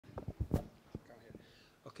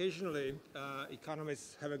occasionally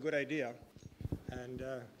economists have a good idea. And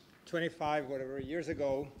 25, whatever, years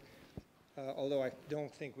ago, although I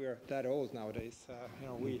don't think we're that old nowadays,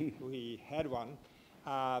 we had one.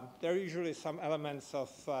 There are usually some elements of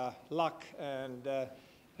luck and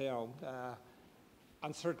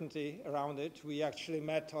uncertainty around it. We actually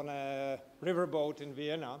met on a riverboat in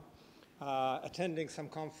Vienna, attending some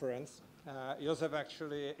conference. Josef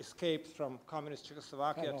actually escaped from communist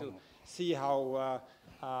Czechoslovakia to see how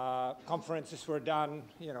conferences were done,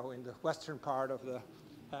 in the western part of the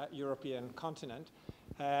European continent.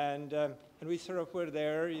 And we sort of were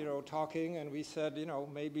there, talking, and we said,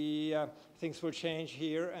 maybe things will change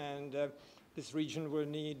here, and this region will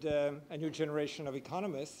need a new generation of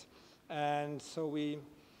economists. And so we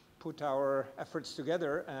put our efforts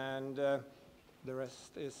together, and the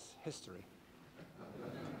rest is history.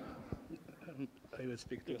 I will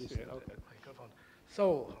speak to this microphone.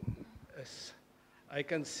 So, as I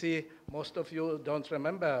can see, most of you don't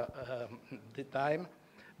remember the time,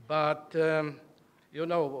 but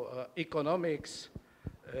economics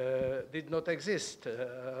did not exist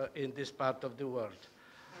in this part of the world.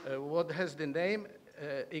 What has the name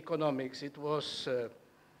economics? It was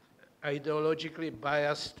ideologically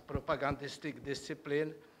biased propagandistic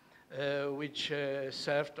discipline which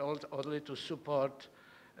served only to support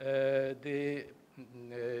the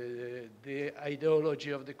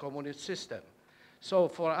ideology of the communist system. So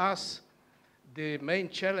for us, the main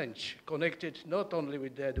challenge connected not only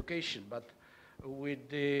with the education, but with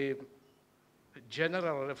the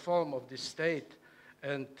general reform of the state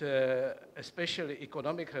and especially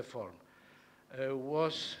economic reform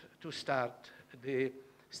was to start the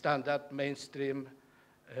standard mainstream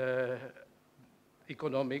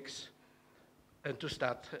economics and to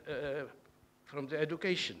start from the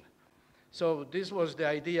education. So this was the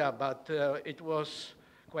idea, but it was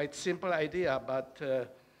quite simple idea, but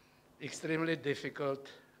extremely difficult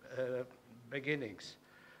beginnings.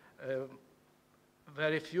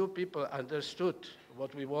 Very few people understood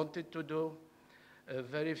what we wanted to do.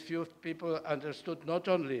 Very few people understood not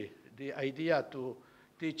only the idea to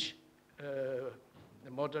teach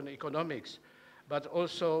modern economics, but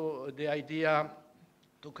also the idea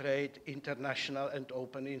to create international and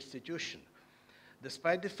open institution.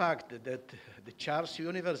 Despite the fact that the Charles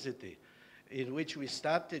University, in which we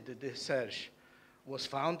started the CERGE, was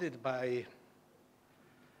founded by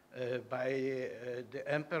the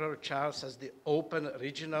Emperor Charles as the open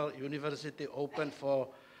regional university, open for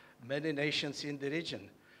many nations in the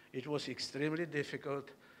region, it was extremely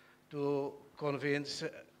difficult to convince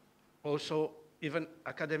also even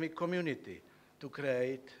academic community to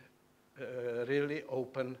create a really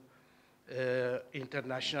open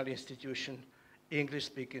international institution,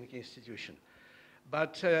 English-speaking institution.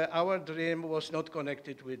 But our dream was not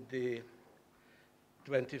connected with the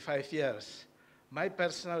 25 years. My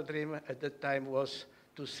personal dream at that time was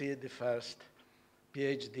to see the first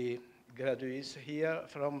PhD graduates here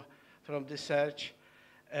from the CERGE,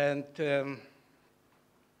 and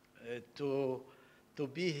to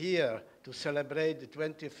be here to celebrate the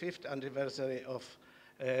 25th anniversary of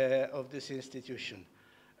this institution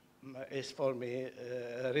is for me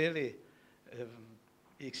really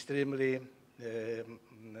extremely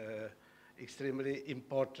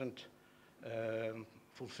important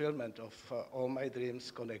fulfillment of all my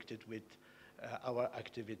dreams connected with our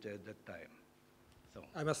activity at that time. So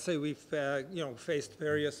I must say we've faced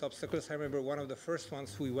various obstacles. I remember one of the first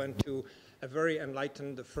ones, we went to a very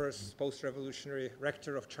enlightened, the first post-revolutionary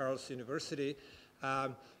rector of Charles University,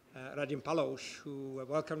 Radim Palouš, who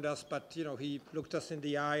welcomed us, but he looked us in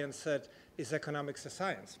the eye and said, "Is economics a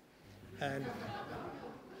science?" And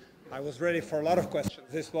I was ready for a lot of questions.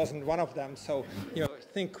 This wasn't one of them. So,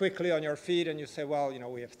 think quickly on your feet and you say, well,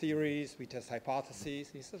 we have theories, we test hypotheses.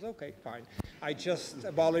 He says, okay, fine. I just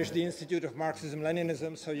abolished the Institute of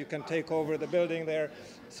Marxism-Leninism, so you can take over the building there.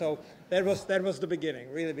 So that was the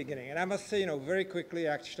beginning, really beginning. And I must say, very quickly,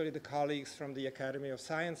 actually, the colleagues from the Academy of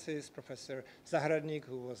Sciences, Professor Zahradník,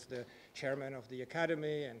 who was the chairman of the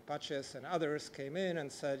Academy, and Paches and others came in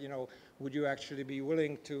and said, would you actually be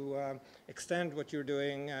willing to extend what you're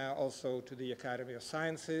doing also to the Academy of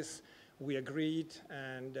Sciences? We agreed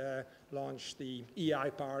and launched the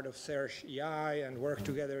EI part of CERGE-EI and worked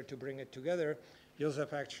together to bring it together.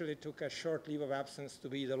 Josef actually took a short leave of absence to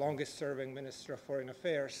be the longest serving Minister of Foreign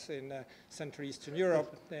Affairs in Central Eastern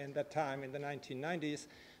Europe in that time in the 1990s.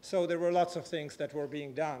 So there were lots of things that were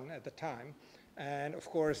being done at the time. And of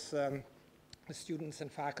course, the students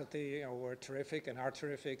and faculty were terrific and are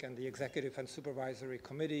terrific, and the executive and supervisory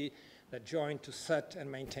committee that joined to set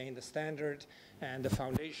and maintain the standard, and the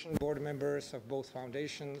foundation board members of both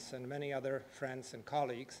foundations, and many other friends and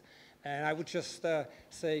colleagues. And I would just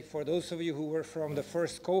say, for those of you who were from the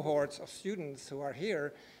first cohorts of students who are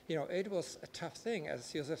here, you know, it was a tough thing.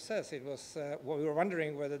 As Josef says, it was, we were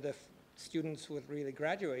wondering whether the students would really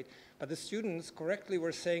graduate, but the students correctly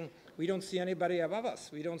were saying, we don't see anybody above us.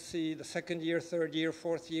 We don't see the second year, third year,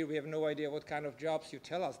 fourth year. We have no idea what kind of jobs you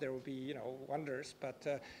tell us. There will be, you know, wonders, but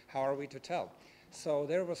how are we to tell? So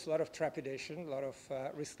there was a lot of trepidation, a lot of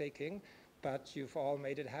risk-taking, but you've all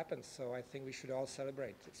made it happen. So I think we should all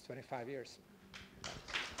celebrate. It's 25 years.